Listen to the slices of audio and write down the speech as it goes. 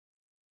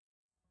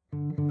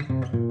Welcome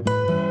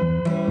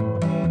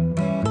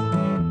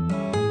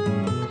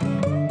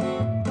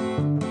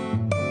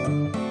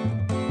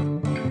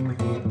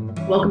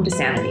to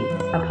Sanity,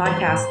 a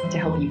podcast to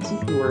help you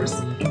keep yours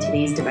in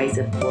today's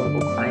divisive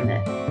political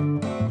climate.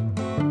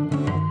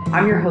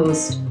 I'm your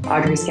host,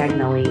 Audrey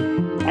Scagnelli,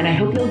 and I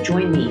hope you'll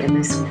join me in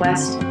this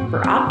quest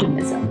for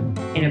optimism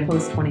in a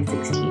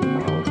post-2016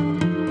 world.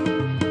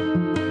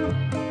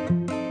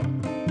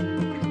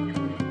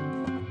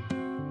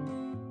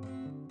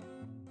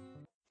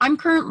 I'm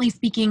currently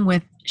speaking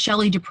with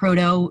Shelley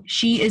DiProto.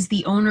 She is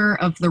the owner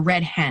of the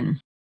Red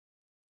Hen.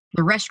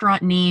 The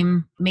restaurant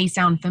name may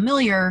sound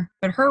familiar,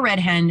 but her Red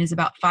Hen is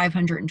about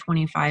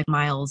 525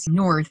 miles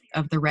north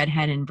of the Red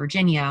Hen in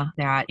Virginia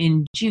that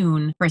in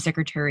June, Press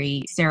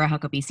Secretary Sarah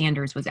Huckabee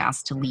Sanders was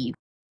asked to leave.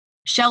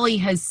 Shelley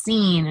has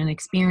seen and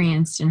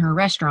experienced in her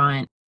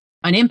restaurant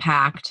an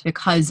impact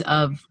because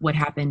of what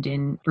happened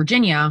in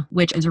Virginia,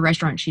 which is a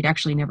restaurant she'd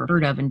actually never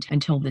heard of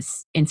until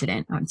this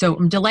incident. So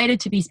I'm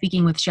delighted to be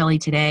speaking with Shelley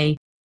today.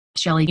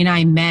 Shelley and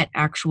I met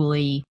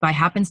actually by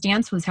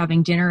happenstance, was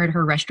having dinner at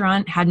her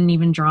restaurant, hadn't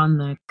even drawn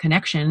the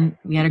connection.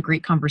 We had a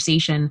great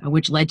conversation,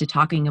 which led to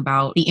talking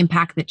about the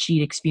impact that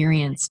she'd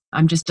experienced.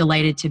 I'm just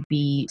delighted to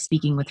be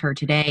speaking with her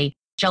today.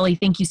 Shelley,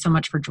 thank you so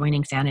much for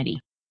joining Sanity.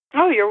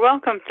 Oh, you're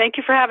welcome. Thank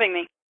you for having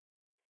me.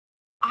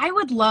 I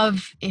would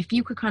love if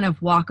you could kind of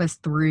walk us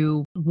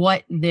through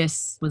what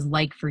this was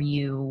like for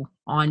you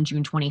on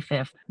June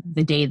 25th,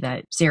 the day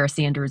that Sarah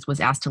Sanders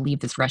was asked to leave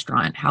this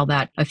restaurant, how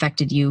that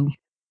affected you.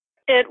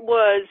 It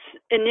was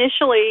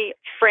initially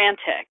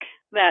frantic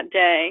that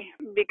day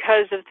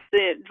because of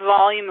the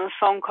volume of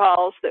phone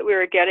calls that we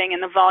were getting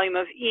and the volume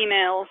of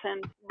emails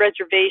and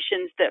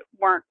reservations that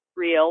weren't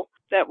real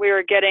that we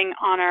were getting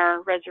on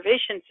our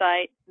reservation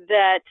site,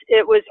 that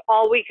it was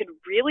all we could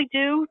really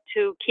do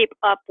to keep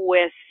up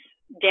with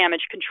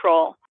damage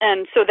control.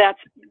 And so that's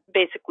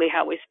basically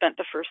how we spent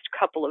the first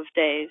couple of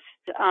days.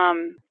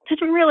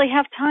 Didn't really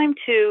have time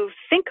to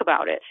think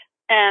about it.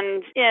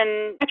 And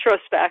in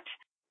retrospect,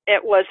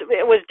 it was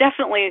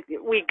definitely,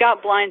 we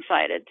got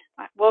blindsided.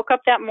 I woke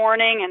up that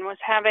morning and was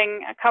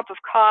having a cup of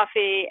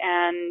coffee,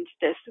 and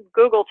this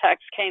Google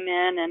text came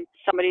in and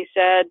somebody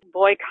said,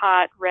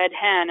 boycott Red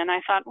Hen. And I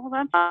thought, well,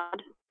 that's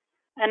odd.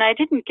 And I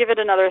didn't give it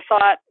another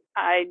thought.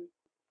 I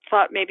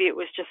thought maybe it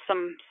was just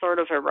some sort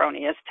of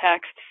erroneous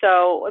text.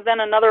 So then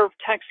another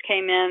text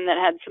came in that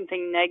had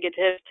something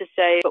negative to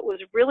say, but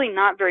was really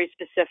not very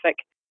specific.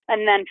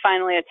 And then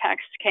finally a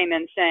text came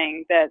in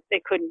saying that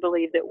they couldn't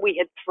believe that we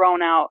had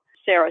thrown out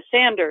Sarah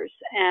Sanders.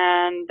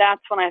 And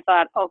that's when I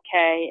thought,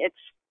 okay,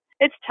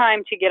 it's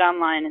time to get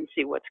online and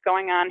see what's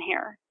going on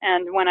here.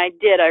 And when I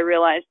did, I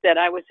realized that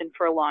I was in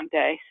for a long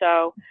day.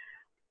 So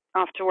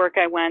off to work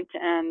I went,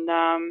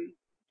 and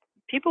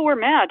people were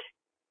mad.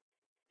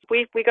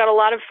 We got a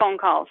lot of phone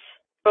calls,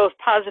 both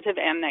positive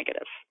and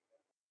negative.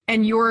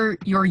 And your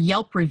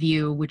Yelp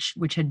review,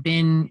 which had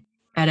been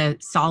at a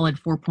solid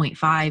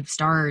 4.5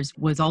 stars,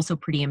 was also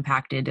pretty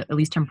impacted, at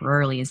least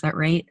temporarily. Is that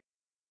right?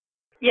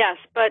 Yes,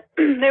 but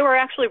they were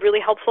actually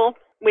really helpful.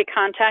 We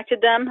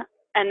contacted them,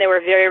 and they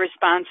were very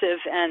responsive,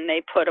 and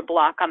they put a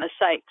block on the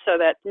site so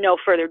that no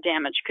further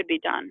damage could be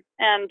done.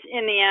 And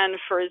in the end,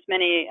 for as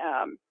many,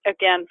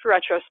 again, for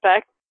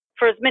retrospect,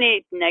 for as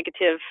many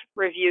negative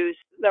reviews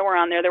that were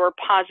on there, there were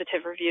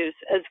positive reviews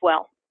as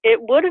well. It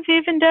would have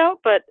evened out,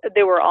 but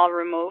they were all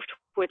removed,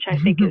 which I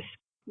think is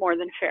more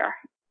than fair.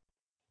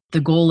 The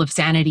goal of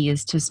Sanity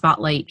is to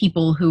spotlight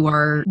people who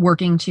are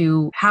working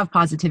to have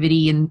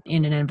positivity in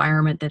an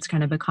environment that's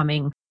kind of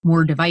becoming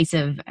more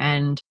divisive.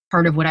 And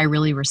part of what I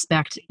really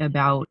respect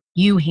about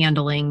you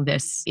handling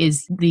this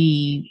is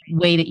the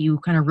way that you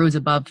kind of rose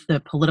above the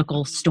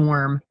political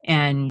storm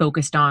and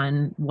focused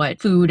on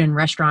what food and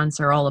restaurants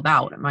are all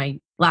about. My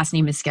last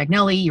name is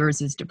Scagnelli,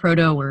 yours is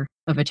DiProto. We're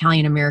of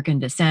Italian-American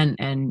descent,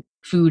 and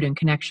food and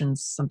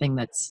connections, something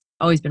that's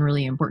always been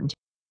really important to me.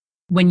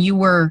 When you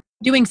were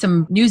doing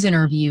some news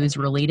interviews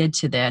related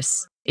to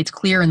this, it's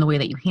clear in the way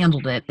that you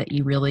handled it that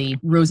you really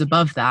rose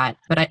above that.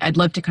 But I'd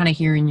love to kind of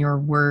hear in your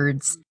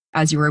words,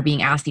 as you were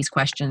being asked these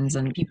questions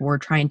and people were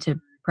trying to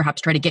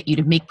perhaps try to get you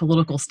to make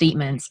political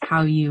statements,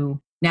 how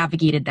you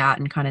navigated that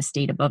and kind of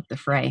stayed above the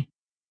fray.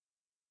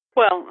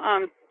 Well,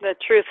 the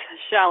truth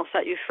shall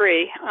set you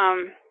free.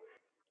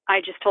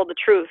 I just told the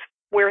truth.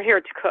 We're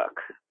here to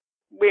cook.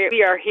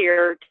 We are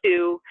here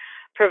to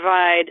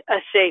provide a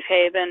safe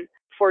haven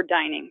for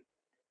dining.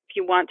 If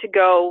you want to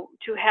go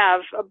to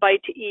have a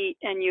bite to eat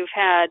and you've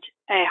had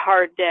a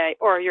hard day,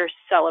 or you're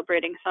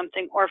celebrating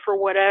something, or for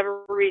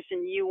whatever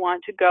reason you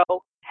want to go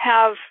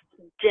have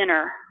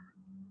dinner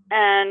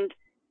and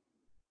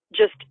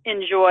just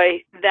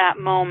enjoy that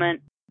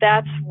moment,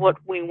 that's what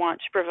we want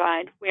to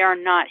provide. We are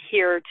not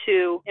here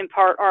to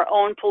impart our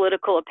own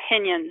political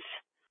opinions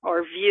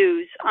or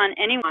views on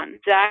anyone.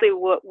 Exactly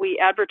what we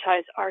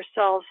advertise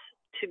ourselves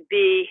to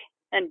be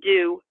and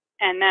do,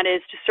 and that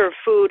is to serve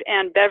food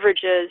and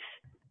beverages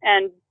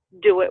and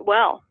do it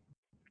well.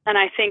 And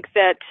I think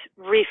that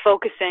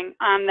refocusing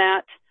on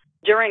that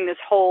during this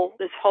whole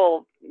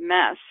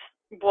mess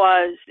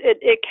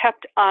it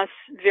kept us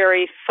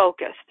very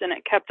focused, and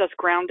it kept us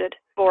grounded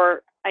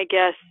for, I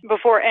guess,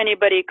 before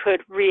anybody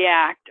could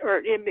react,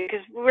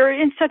 because we're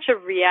in such a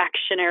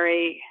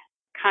reactionary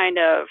kind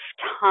of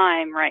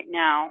time right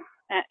now.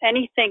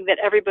 Anything that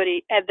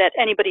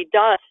anybody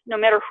does, no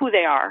matter who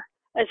they are,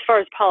 as far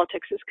as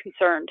politics is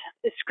concerned,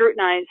 is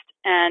scrutinized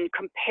and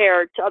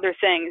compared to other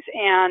things.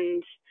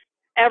 And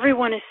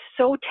everyone is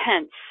so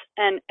tense,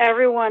 and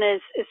everyone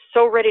is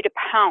so ready to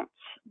pounce,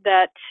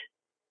 that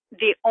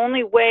the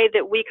only way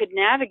that we could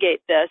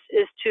navigate this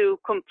is to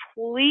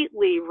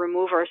completely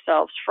remove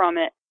ourselves from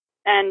it.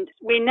 And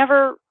we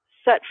never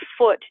set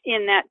foot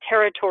in that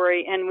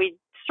territory, and we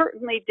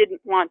certainly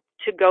didn't want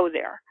to go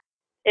there.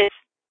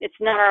 It's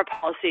not our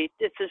policy.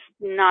 This is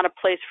not a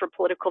place for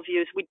political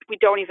views. We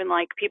don't even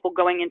like people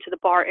going into the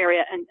bar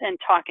area and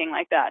talking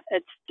like that.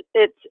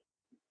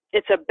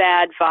 It's a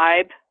bad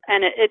vibe,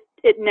 and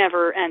it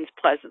never ends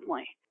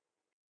pleasantly.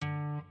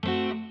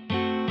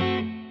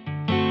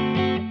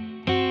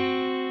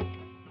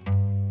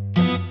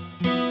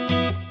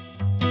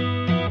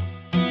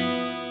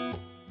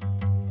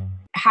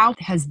 How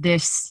has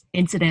this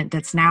incident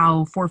that's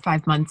now 4 or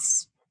 5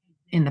 months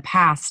in the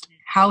past,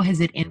 how has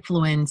it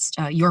influenced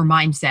your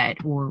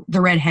mindset or the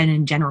Red Hen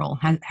in general?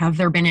 Have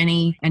there been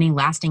any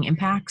lasting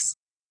impacts?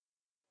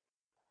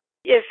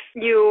 If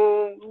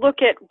you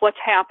look at what's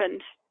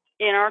happened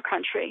in our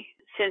country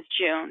since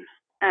June,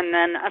 and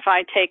then if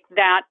I take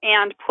that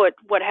and put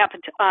what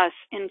happened to us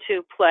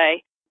into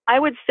play, I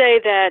would say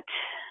that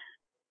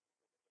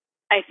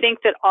I think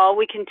that all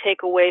we can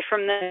take away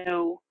from this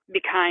is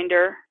be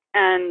kinder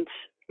and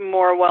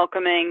more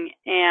welcoming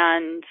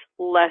and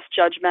less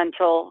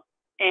judgmental,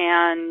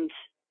 and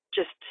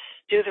just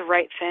do the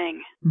right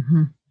thing.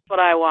 Mm-hmm. That's what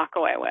I walk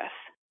away with.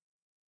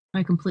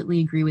 I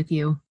completely agree with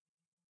you.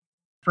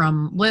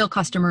 From loyal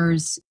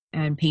customers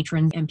and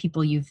patrons and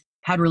people you've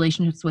had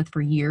relationships with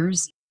for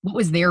years, what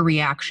was their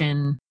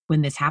reaction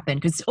when this happened?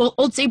 Because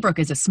Old Saybrook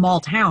is a small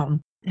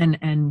town,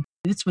 and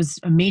this was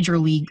a major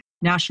league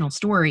national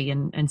story,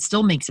 and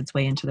still makes its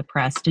way into the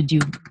press. Did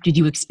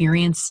you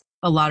experience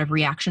a lot of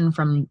reaction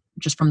from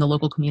the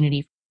local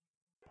community?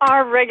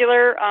 Our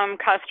regular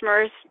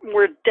customers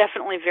were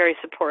definitely very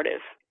supportive.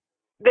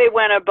 They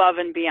went above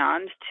and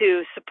beyond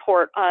to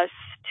support us.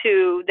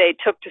 They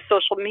took to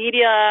social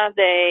media.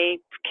 They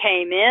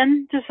came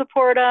in to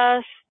support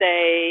us.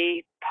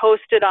 They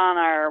posted on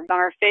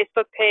our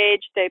Facebook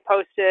page. They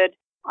posted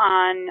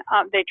on.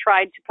 They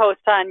tried to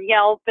post on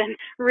Yelp and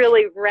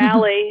really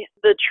rally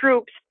the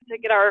troops to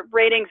get our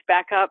ratings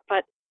back up.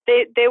 But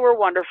they were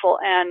wonderful,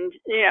 and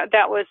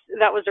that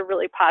was a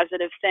really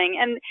positive thing.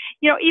 And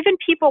even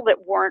people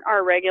that weren't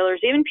our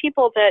regulars, even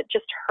people that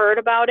just heard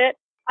about it.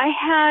 I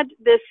had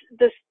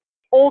this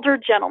older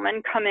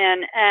gentleman come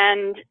in,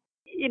 and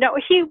he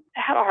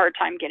had a hard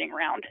time getting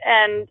around,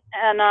 and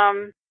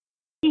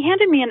he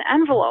handed me an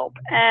envelope,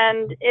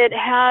 and it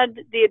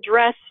had the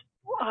address.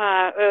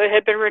 It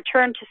had been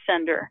returned to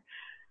sender,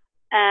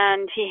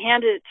 and he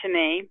handed it to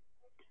me.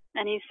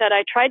 And he said,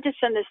 I tried to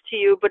send this to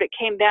you, but it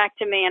came back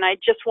to me, and I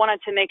just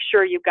wanted to make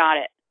sure you got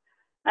it.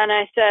 And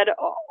I said,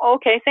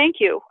 okay,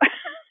 thank you.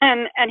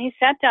 and he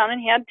sat down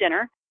and he had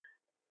dinner,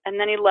 and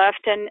then he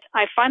left. And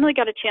I finally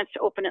got a chance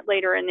to open it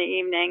later in the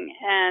evening,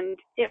 and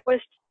it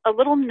was a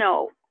little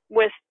note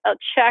with a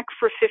check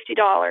for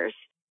 $50.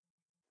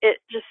 It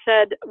just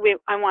said,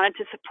 I wanted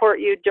to support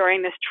you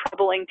during this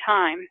troubling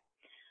time.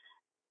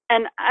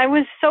 And I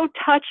was so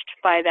touched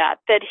by that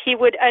he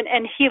would,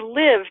 and he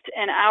lived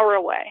an hour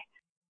away.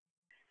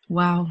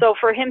 Wow. So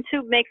for him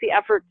to make the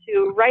effort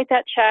to write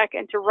that check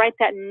and to write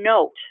that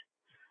note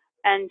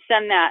and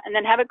send that, and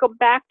then have it go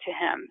back to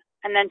him,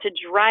 and then to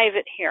drive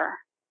it here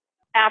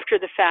after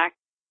the fact.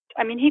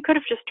 I mean, he could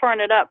have just torn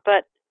it up,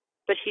 but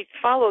he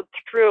followed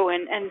through,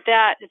 and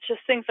that, it's just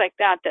things like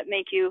that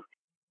make you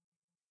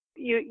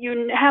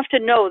have to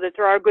know that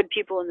there are good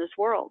people in this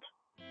world.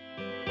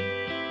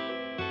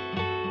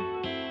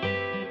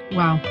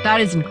 Wow,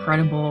 that is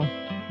incredible.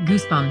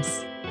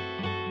 Goosebumps.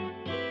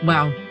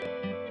 Wow.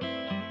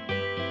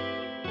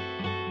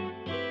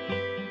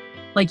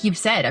 Like you've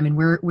said, I mean,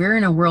 we're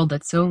in a world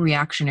that's so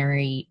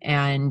reactionary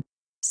and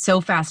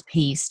so fast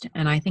paced.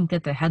 And I think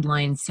that the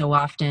headlines so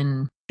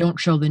often don't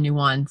show the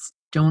nuance,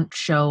 don't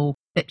show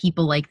that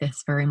people like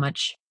this very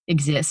much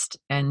exist.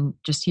 And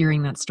just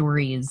hearing that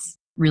story is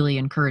really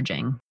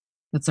encouraging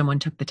that someone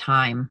took the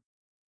time.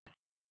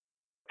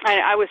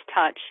 I was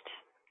touched.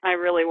 I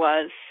really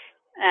was.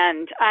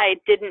 And I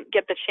didn't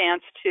get the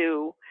chance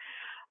to,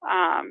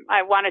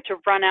 I wanted to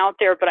run out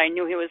there, but I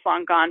knew he was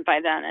long gone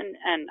by then.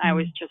 And I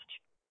was just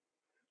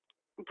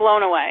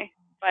blown away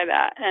by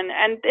that. And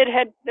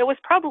it was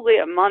probably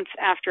a month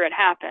after it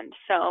happened.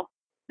 So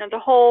the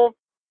whole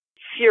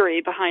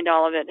fury behind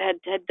all of it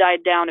had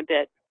died down a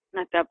bit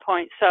at that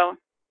point. So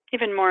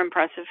even more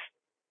impressive.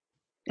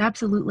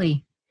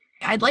 Absolutely.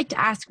 I'd like to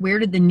ask, where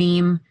did the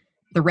name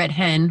The Red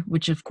Hen,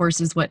 which of course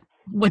is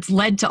what's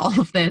led to all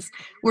of this,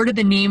 where did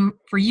the name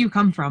for you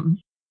come from?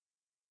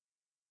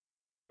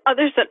 Oh,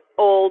 there's an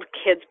old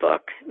kid's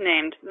book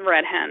named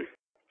Red Hen.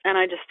 and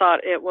I just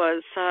thought it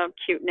was a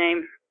cute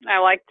name. I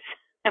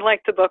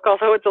liked the book,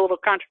 although it's a little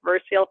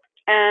controversial.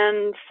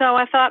 And so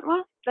I thought,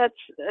 well, that's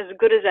as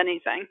good as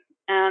anything.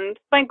 And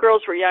my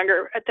girls were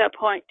younger at that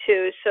point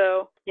too,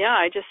 so yeah,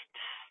 I just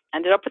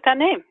ended up with that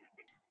name.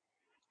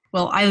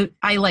 Well,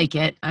 I like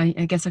it. I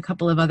guess a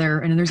couple of other,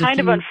 and there's kind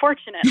a few, of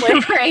unfortunately,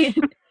 right?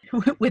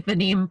 With the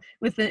name,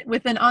 with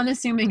an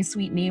unassuming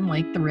sweet name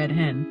like the Red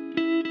Hen.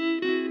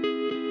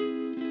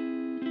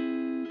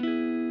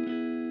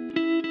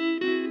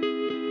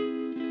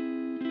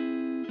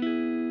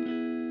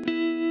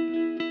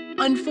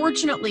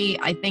 Unfortunately,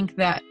 I think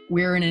that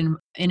we're in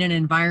an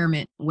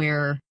environment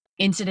where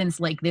incidents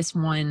like this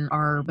one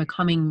are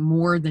becoming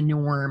more the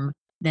norm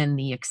than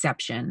the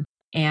exception.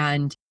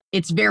 And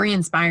it's very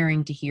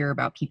inspiring to hear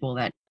about people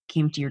that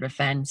came to your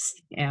defense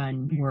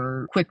and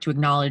were quick to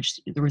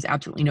acknowledge there was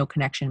absolutely no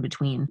connection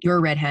between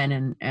your red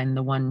hen and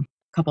the one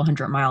couple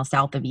hundred miles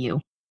south of you.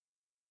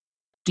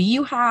 Do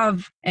you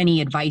have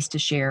any advice to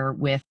share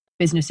with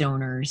business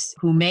owners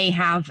who may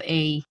have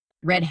a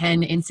red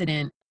hen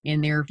incident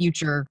in their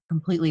future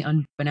completely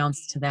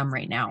unbeknownst to them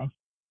right now?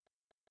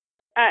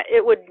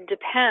 It would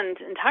depend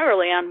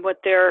entirely on what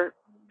their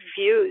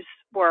views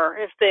were.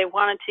 If they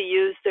wanted to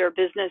use their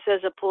business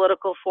as a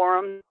political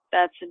forum,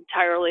 that's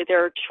entirely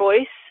their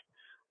choice.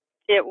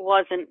 It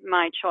wasn't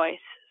my choice.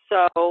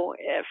 So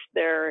if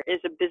there is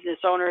a business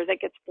owner that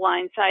gets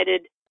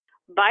blindsided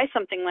by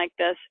something like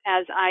this,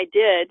 as I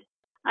did,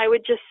 I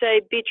would just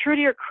say, be true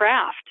to your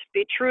craft,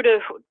 be true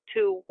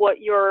to what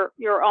your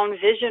own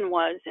vision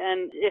was.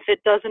 And if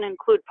it doesn't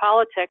include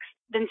politics,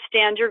 then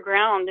stand your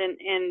ground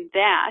in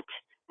that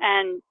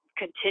and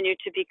continue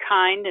to be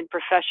kind and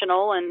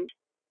professional and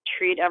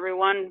treat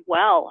everyone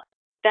well.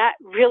 That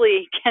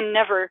really can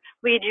never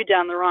lead you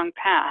down the wrong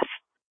path.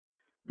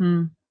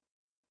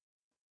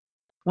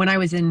 When I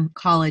was in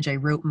college, I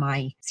wrote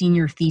my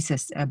senior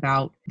thesis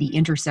about the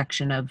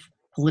intersection of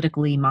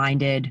politically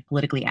minded,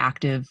 politically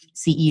active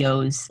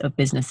CEOs of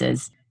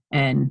businesses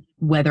and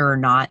whether or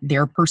not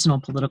their personal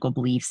political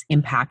beliefs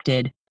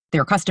impacted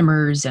their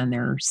customers and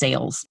their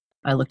sales.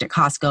 I looked at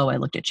Costco, I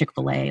looked at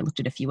Chick-fil-A, I looked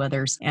at a few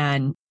others.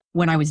 And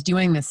when I was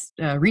doing this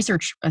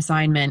research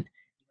assignment,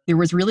 there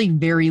was really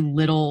very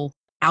little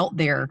out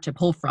there to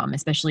pull from,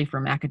 especially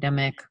from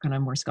academic, kind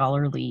of more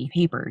scholarly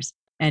papers.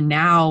 And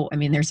now, I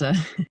mean, there's a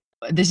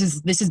this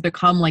has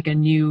become like a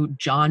new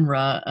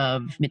genre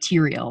of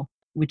material,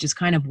 which is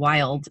kind of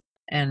wild.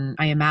 And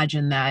I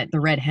imagine that the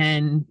Red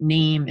Hen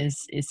name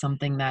is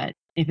something that,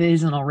 if it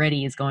isn't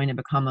already, is going to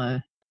become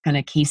a kind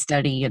of case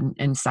study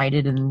and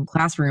cited in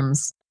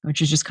classrooms,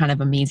 which is just kind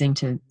of amazing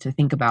to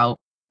think about.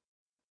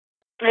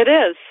 It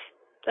is.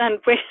 And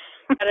we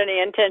had any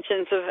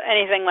intentions of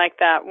anything like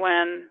that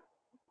when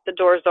the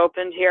doors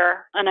opened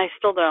here, and I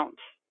still don't.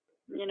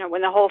 You know,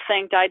 when the whole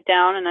thing died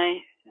down and I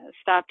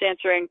stopped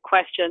answering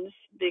questions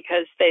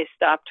because they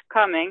stopped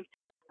coming,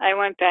 I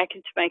went back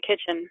into my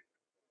kitchen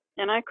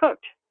and I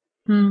cooked.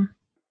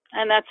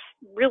 And that's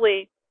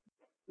really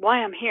why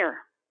I'm here.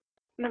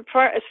 And as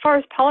far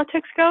as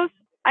politics goes,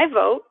 I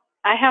vote.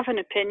 I have an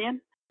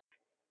opinion,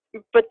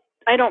 but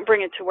I don't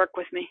bring it to work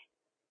with me.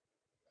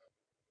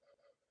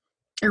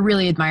 I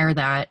really admire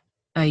that.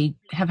 I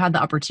have had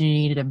the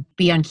opportunity to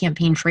be on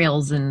campaign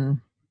trails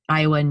in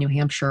Iowa and New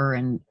Hampshire,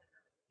 and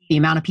the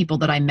amount of people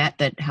that I met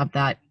that have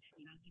that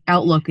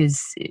outlook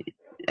is,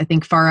 I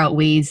think, far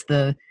outweighs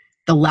the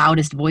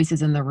loudest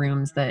voices in the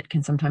rooms that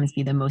can sometimes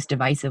be the most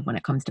divisive when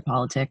it comes to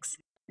politics.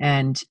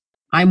 And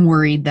I'm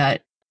worried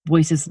that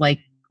voices like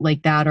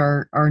that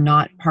are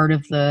not part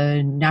of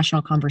the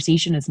national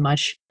conversation as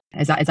much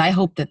as I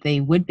hope that they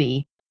would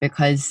be,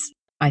 because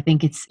I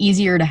think it's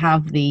easier to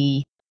have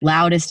the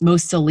loudest,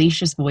 most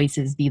salacious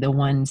voices be the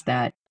ones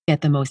that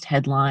get the most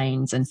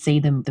headlines and say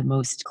the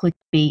most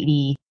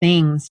clickbaity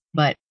things,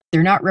 but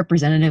they're not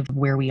representative of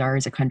where we are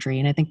as a country.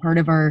 And I think part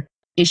of our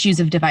issues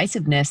of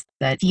divisiveness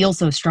that feel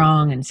so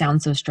strong and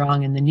sound so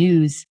strong in the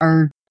news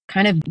are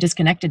kind of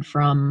disconnected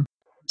from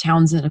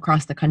towns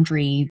across the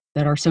country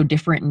that are so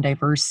different and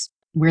diverse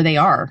where they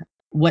are,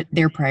 what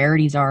their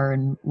priorities are,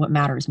 and what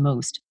matters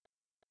most.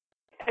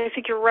 I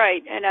think you're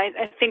right. And I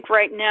think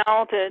right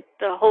now that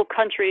the whole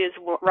country is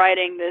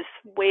riding this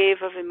wave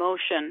of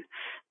emotion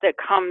that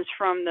comes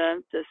from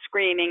the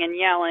screaming and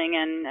yelling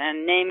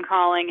and name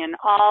calling and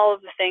all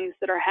of the things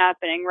that are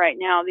happening right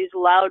now. These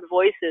loud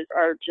voices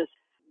are just,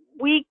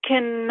 we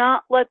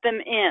cannot let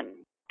them in.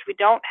 We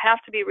don't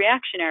have to be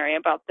reactionary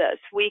about this.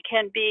 We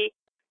can be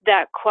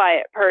that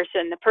quiet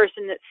person, the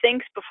person that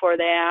thinks before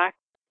they act.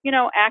 You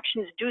know,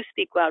 actions do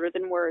speak louder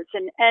than words.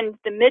 And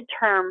the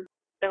midterm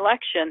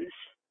elections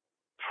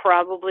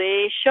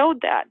probably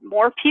showed that.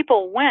 More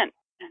people went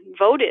and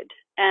voted,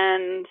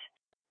 and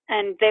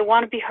they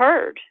want to be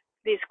heard.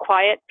 These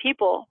quiet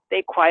people,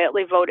 they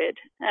quietly voted,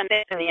 and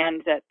in the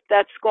end,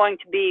 that's going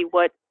to be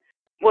what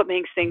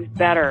makes things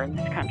better in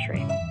this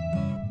country.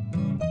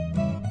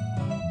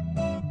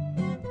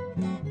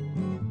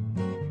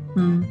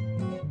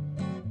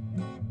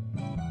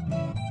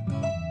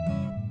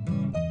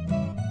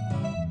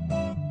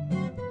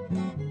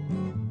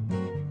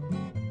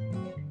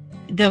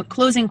 The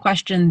closing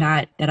question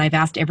that I've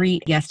asked every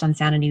guest on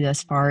Sanity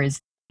thus far is,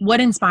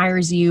 what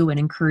inspires you and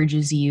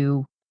encourages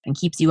you and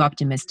keeps you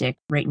optimistic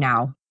right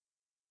now?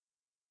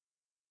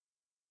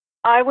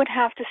 I would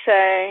have to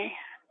say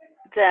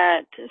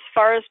that as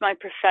far as my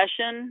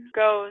profession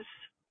goes,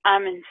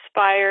 I'm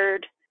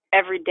inspired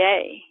every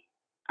day.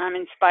 I'm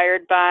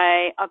inspired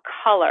by a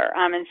color.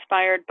 I'm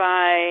inspired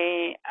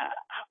by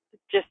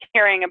just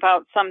hearing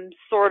about some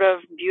sort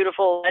of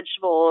beautiful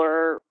vegetable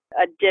or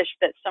a dish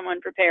that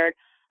someone prepared.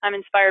 I'm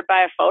inspired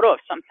by a photo of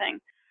something.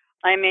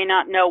 I may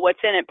not know what's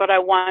in it, but I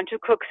want to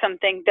cook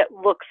something that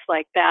looks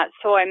like that.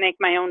 So I make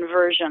my own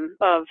version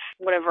of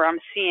whatever I'm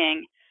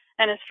seeing.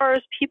 And as far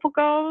as people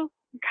go,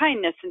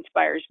 kindness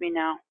inspires me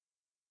now.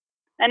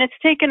 And it's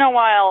taken a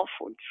while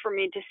for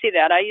me to see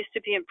that. I used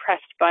to be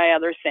impressed by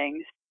other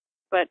things.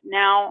 But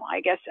now, I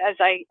guess, as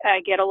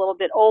I get a little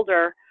bit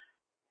older,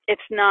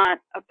 it's not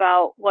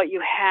about what you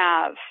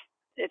have.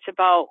 It's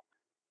about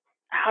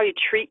how you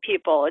treat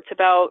people. It's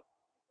about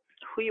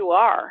who you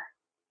are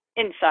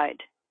inside.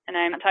 And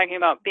I'm not talking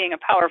about being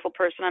a powerful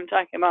person. I'm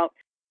talking about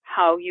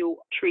how you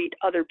treat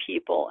other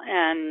people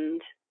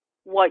and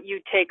what you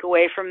take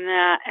away from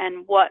that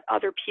and what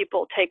other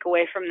people take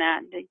away from that.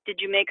 Did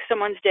you make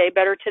someone's day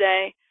better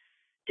today?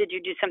 Did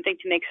you do something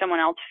to make someone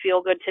else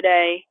feel good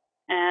today?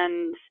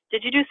 And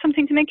did you do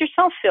something to make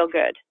yourself feel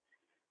good?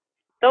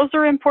 Those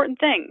are important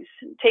things.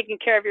 Taking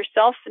care of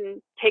yourself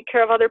and take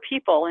care of other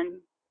people and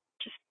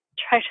just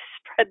try to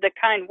spread the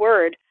kind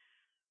word.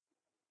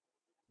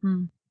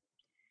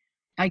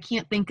 I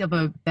can't think of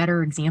a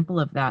better example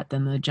of that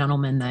than the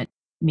gentleman that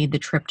made the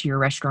trip to your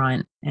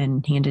restaurant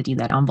and handed you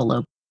that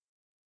envelope.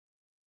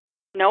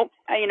 Nope.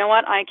 You know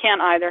what? I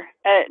can't either.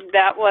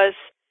 That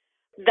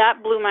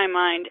blew my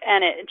mind.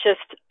 And it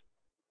just,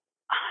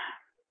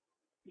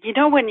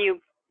 when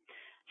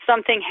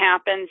something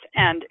happens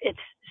and it's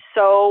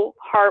so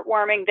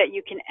heartwarming that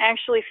you can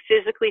actually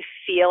physically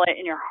feel it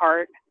in your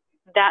heart.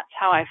 That's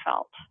how I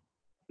felt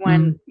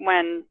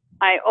when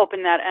I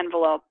opened that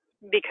envelope,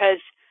 because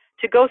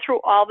to go through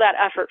all that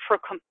effort for a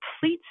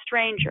complete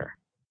stranger,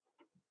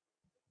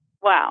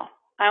 wow,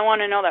 I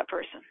want to know that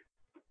person.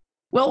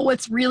 Well,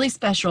 what's really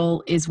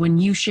special is when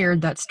you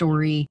shared that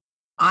story,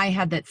 I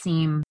had that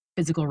same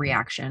physical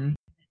reaction.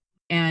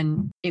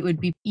 And it would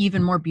be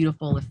even more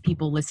beautiful if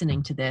people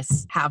listening to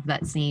this have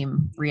that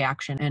same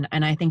reaction.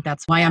 And I think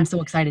that's why I'm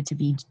so excited to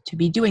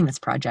be doing this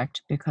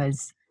project,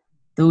 because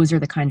those are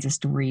the kinds of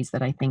stories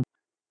that I think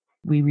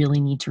we really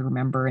need to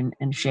remember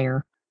and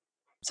share.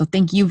 So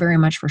thank you very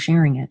much for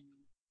sharing it.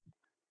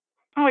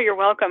 Oh, you're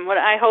welcome.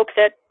 I hope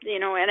that,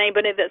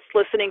 anybody that's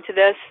listening to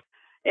this,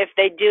 if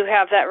they do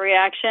have that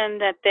reaction,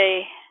 that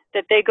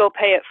they go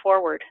pay it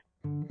forward.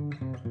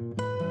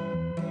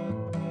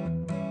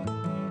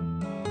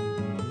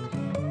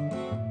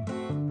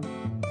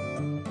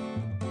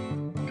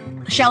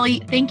 Shelley,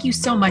 thank you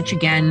so much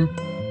again.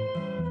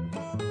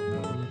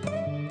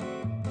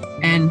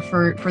 And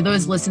for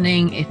those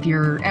listening, if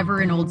you're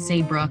ever in Old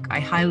Saybrook,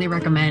 I highly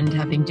recommend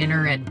having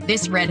dinner at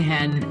this Red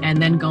Hen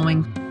and then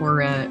going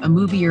for a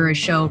movie or a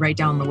show right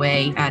down the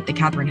way at the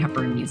Katharine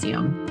Hepburn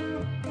Museum.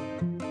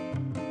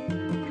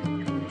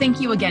 Thank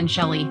you again,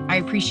 Shelley. I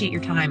appreciate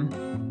your time.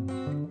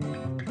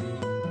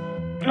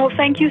 Well,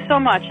 thank you so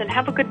much, and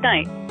have a good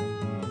night.